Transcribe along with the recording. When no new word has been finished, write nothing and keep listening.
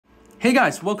Hey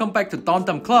guys, welcome back to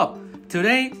Dom Club.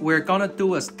 Today we're gonna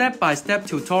do a step-by-step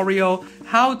tutorial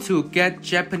how to get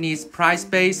Japanese prize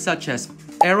base such as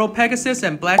Arrow Pegasus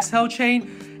and Black Hell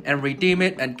Chain and redeem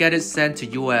it and get it sent to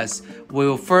US.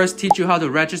 We'll first teach you how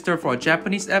to register for a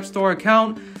Japanese App Store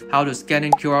account, how to scan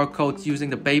in QR codes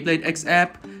using the Beyblade X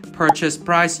app, purchase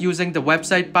prize using the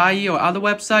website BEY or other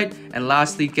website, and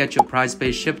lastly get your prize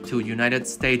base shipped to United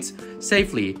States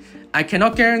safely. I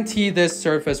cannot guarantee this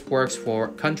service works for a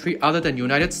country other than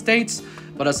United States,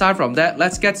 but aside from that,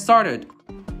 let's get started.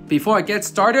 Before I get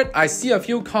started, I see a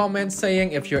few comments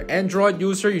saying if you're Android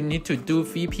user, you need to do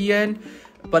VPN.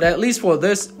 But at least for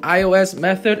this iOS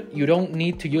method, you don't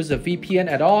need to use a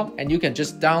VPN at all, and you can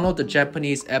just download the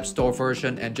Japanese App Store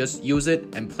version and just use it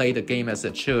and play the game as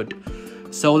it should.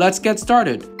 So let's get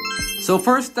started. So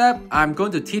first step, I'm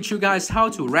going to teach you guys how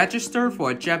to register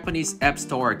for a Japanese App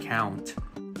Store account.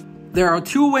 There are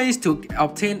two ways to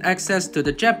obtain access to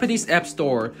the Japanese App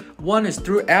Store. One is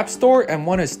through App Store and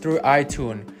one is through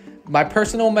iTunes. My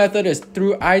personal method is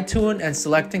through iTunes and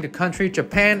selecting the country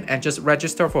Japan and just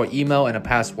register for an email and a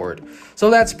password. So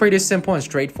that's pretty simple and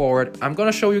straightforward. I'm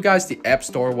gonna show you guys the App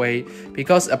Store way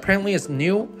because apparently it's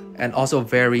new and also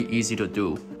very easy to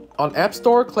do. On App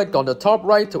Store, click on the top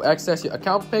right to access your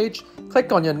account page.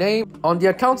 Click on your name. On the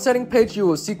account setting page, you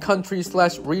will see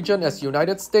country/region as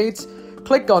United States.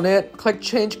 Click on it, click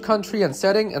change country and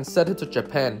setting and set it to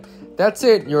Japan. That's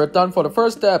it, you're done for the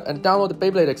first step and download the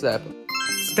Beyblade X app.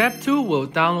 Step 2 will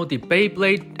download the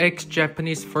Beyblade X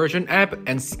Japanese version app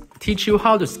and teach you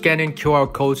how to scan in QR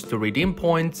codes to redeem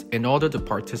points in order to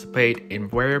participate in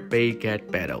Where Bey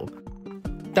Get Battle.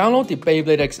 Download the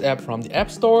Beyblade X app from the App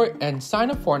Store and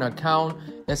sign up for an account.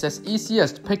 It's as easy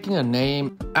as picking a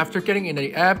name. After getting in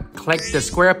the app, click the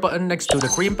square button next to the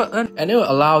green button and it will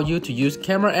allow you to use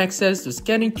camera access to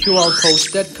scanning QR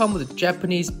codes that come with the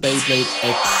Japanese Beyblade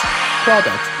X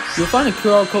product. You'll find a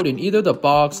QR code in either the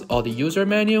box or the user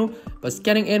menu, but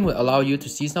scanning in will allow you to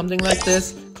see something like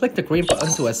this. Click the green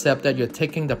button to accept that you're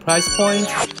taking the prize point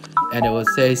and it will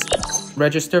say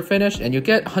register finished and you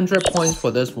get 100 points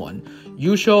for this one.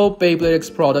 Usual Beyblade X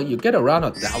product, you get around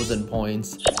 1,000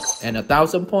 points. And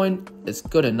 1,000 points is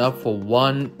good enough for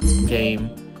one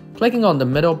game. Clicking on the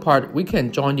middle part, we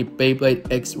can join the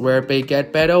Beyblade X Rare Bey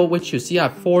Get Battle, which you see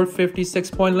have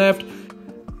 456 points left.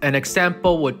 An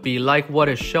example would be like what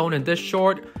is shown in this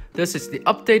short. This is the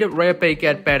updated Rare Bey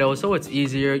Get Battle, so it's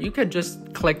easier. You can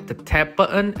just click the tap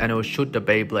button and it will shoot the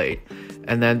Beyblade.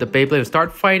 And then the Beyblade will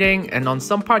start fighting, and on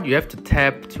some part you have to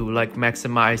tap to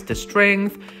maximize the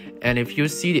strength. And if you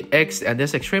see the X and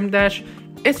this extreme dash,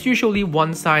 it's usually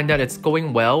one sign that it's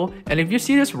going well. And if you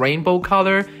see this rainbow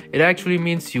color, it actually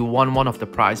means you won one of the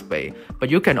prize bay.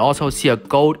 But you can also see a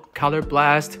gold color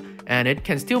blast and it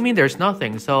can still mean there's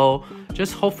nothing. So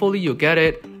just hopefully you get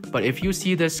it. But if you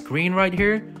see this green right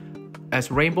here, as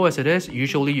rainbow as it is,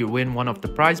 usually you win one of the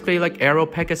prize bay like Arrow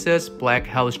Pegasus, Black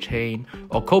Hell Chain,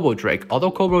 or Kobo Drake.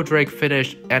 Although Kobo Drake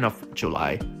finished end of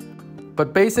July.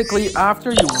 But basically,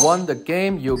 after you won the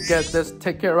game, you get this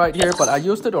ticket right here, but I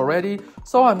used it already,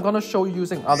 so I'm gonna show you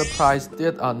using other prizes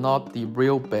that are not the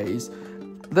real base.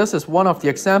 This is one of the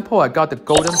example. I got the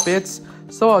golden bits,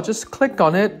 so I'll just click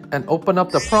on it and open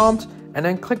up the prompt, and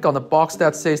then click on the box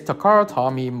that says Takara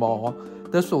Tomy Mall.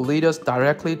 This will lead us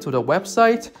directly to the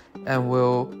website, and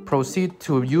we'll proceed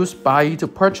to use BEY to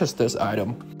purchase this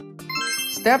item.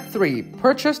 Step 3.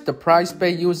 Purchase the prize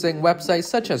bay using websites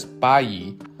such as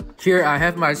BEY. Here I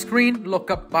have my screen,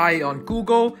 look up BEY on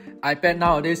Google. I bet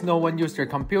nowadays no one uses their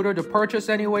computer to purchase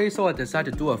anyway, so I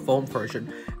decided to do a phone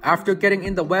version. After getting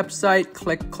in the website,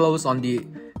 click close on the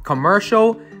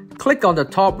commercial. Click on the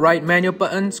top right menu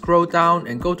button, scroll down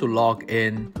and go to log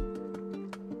in.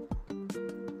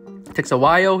 Takes a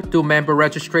while, do member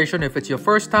registration if it's your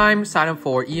first time, sign up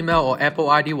for email or Apple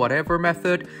ID, whatever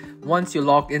method. Once you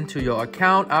log into your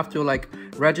account, after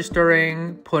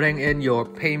registering, putting in your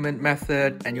payment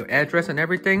method and your address and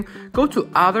everything, go to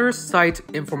other site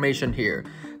information here.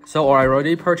 So I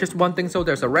already purchased one thing, so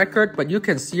there's a record, but you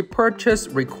can see purchase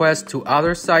request to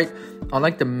other site on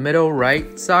the middle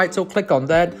right side. So click on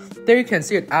that. There you can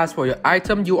see it asks for your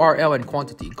item, URL and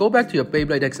quantity. Go back to your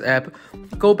Beyblade X app,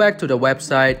 go back to the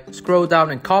website, scroll down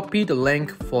and copy the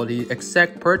link for the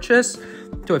exact purchase.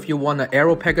 So if you want an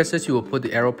Arrow Pegasus, you will put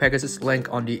the Arrow Pegasus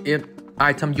link on the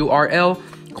item URL.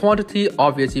 Quantity,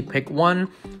 obviously pick 1.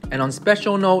 And on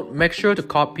special note, make sure to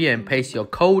copy and paste your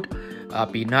code.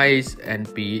 Be nice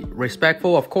and be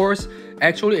respectful, of course.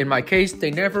 Actually, in my case, they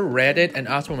never read it and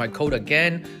asked for my code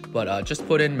again. But just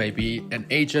put in maybe an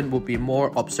agent would be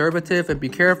more observative and be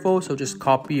careful. So just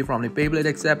copy from the Beyblade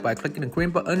X app by clicking the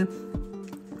green button.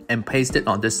 and paste it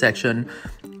on this section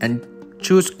and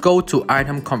choose go to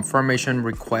item confirmation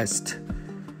request.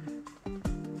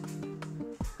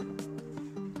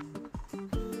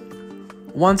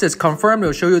 Once it's confirmed, it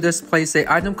will show you this place say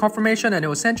item confirmation, and it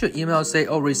will send you an email say,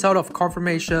 oh, result of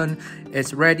confirmation,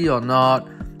 it's ready or not,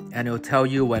 and it will tell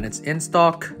you when it's in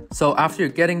stock. So after you're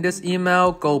getting this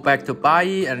email, go back to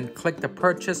BEY and click the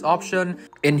purchase option.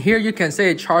 In here, you can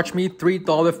say charge me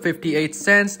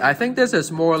 $3.58. I think this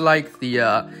is more like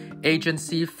the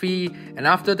agency fee, and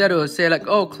after that it will say like,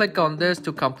 oh, click on this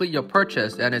to complete your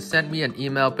purchase, and it sent me an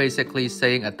email basically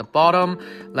saying at the bottom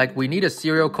like, we need a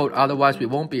serial code, otherwise we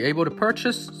won't be able to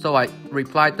purchase. So I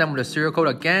replied them with a serial code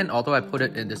again, although I put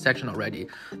it in the section already.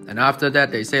 And after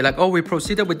that they say like, oh, we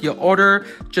proceeded with your order,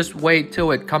 just wait till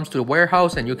it comes to the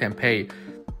warehouse and you can pay.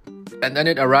 And then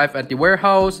it arrived at the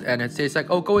warehouse and it says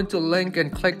like, oh, go into link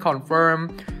and click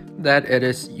confirm that it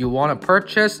is you want to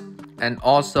purchase, and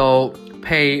also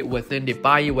pay within the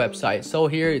BEY website. So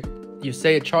here you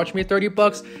say it charged me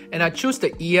 $30, and I choose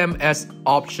the EMS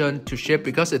option to ship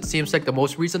because it seems like the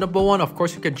most reasonable one. Of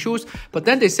course you can choose, but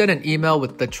then they send an email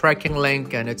with the tracking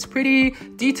link and it's pretty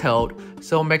detailed,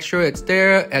 so make sure it's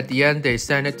there. At the end they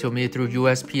send it to me through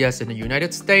USPS in the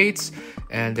United States,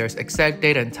 and there's exact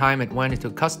date and time it went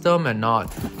into custom and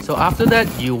not. So after that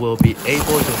you will be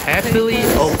able to happily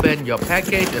open your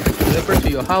package and it's delivered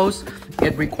to your house.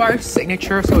 It requires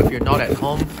signature, so if you're not at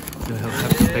home, you'll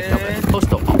have to pick up at the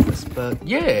postal office. But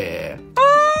yeah.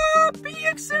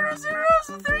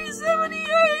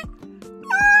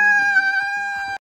 BX00378.